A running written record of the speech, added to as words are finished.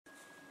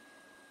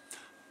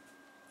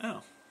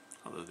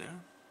Hello there.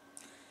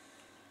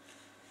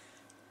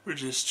 We're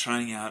just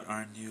trying out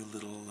our new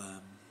little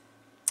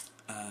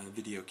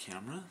video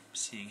camera,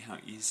 seeing how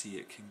easy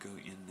it can go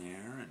in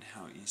there and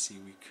how easy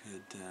we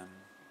could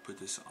put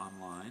this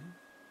online.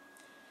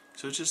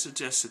 So it's just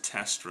a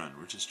test run.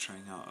 We're just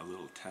trying out a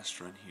little test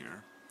run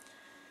here.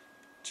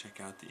 Check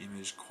out the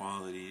image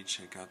quality,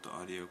 check out the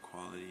audio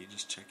quality,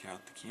 just check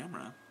out the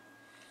camera.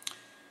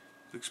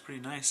 Looks pretty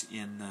nice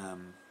in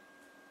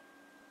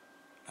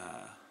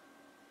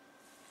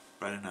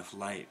bright enough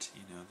light.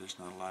 You know, there's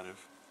not a lot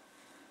of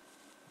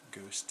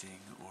ghosting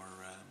or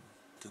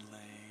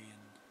delay,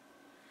 and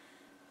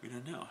we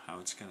don't know how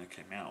it's going to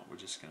come out. We're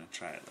just going to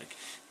try it. Like,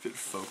 if it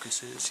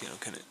focuses, you know,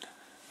 can it...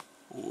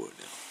 Oh,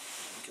 no.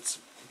 Get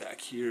some back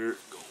here.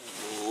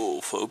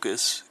 Oh,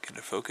 focus. Can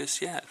it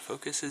focus? Yeah, it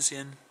focuses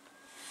in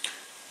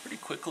pretty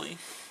quickly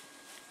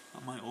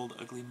on my old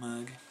ugly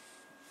mug.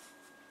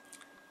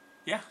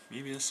 Yeah,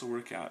 maybe this will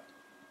work out.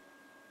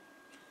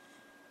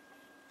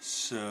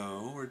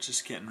 So, we're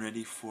just getting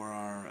ready for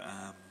our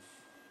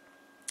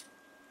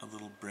a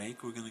little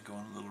break. We're going to go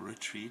on a little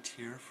retreat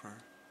here for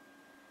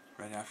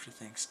right after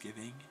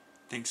Thanksgiving.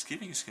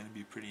 Thanksgiving is going to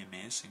be pretty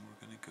amazing.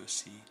 We're going to go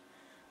see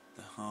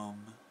the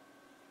home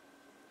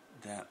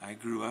that I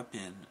grew up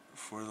in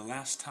for the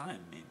last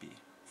time, maybe,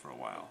 for a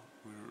while.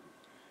 We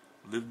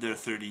lived there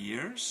 30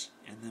 years,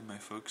 and then my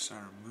folks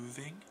are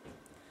moving,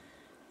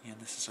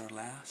 and this is our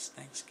last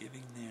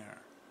Thanksgiving there.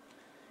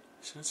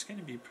 So it's going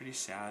to be pretty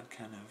sad,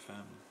 kind of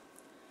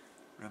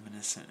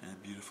reminiscent in a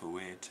beautiful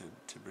way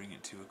to bring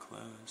it to a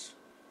close.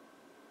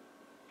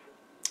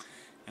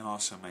 And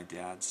also my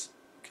dad's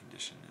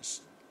condition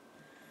is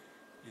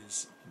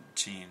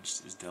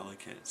changed, is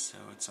delicate, so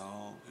it's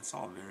all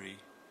very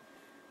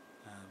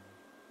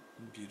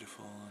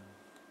beautiful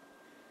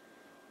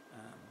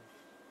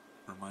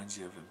and reminds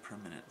you of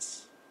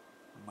impermanence.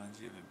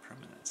 Reminds you of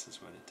impermanence is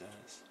what it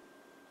does.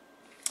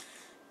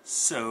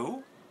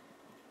 So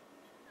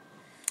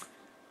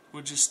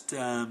we'll just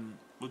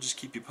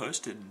keep you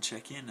posted and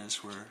check in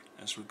as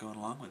we're going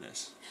along with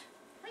this.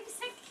 Wait a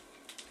sec.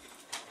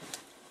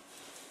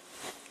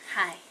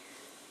 Hi.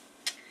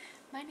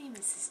 My name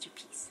is Sister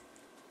Peace.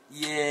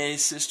 Yay,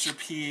 Sister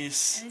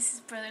Peace. And this is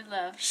Brother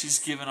Love. She's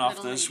giving off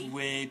Little those lady.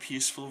 way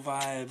peaceful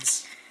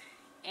vibes.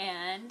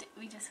 And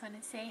we just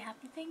want to say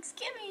Happy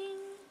Thanksgiving.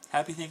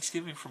 Happy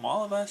Thanksgiving from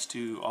all of us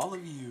to all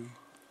of you.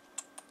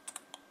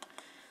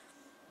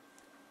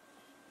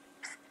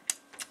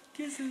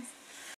 Kisses.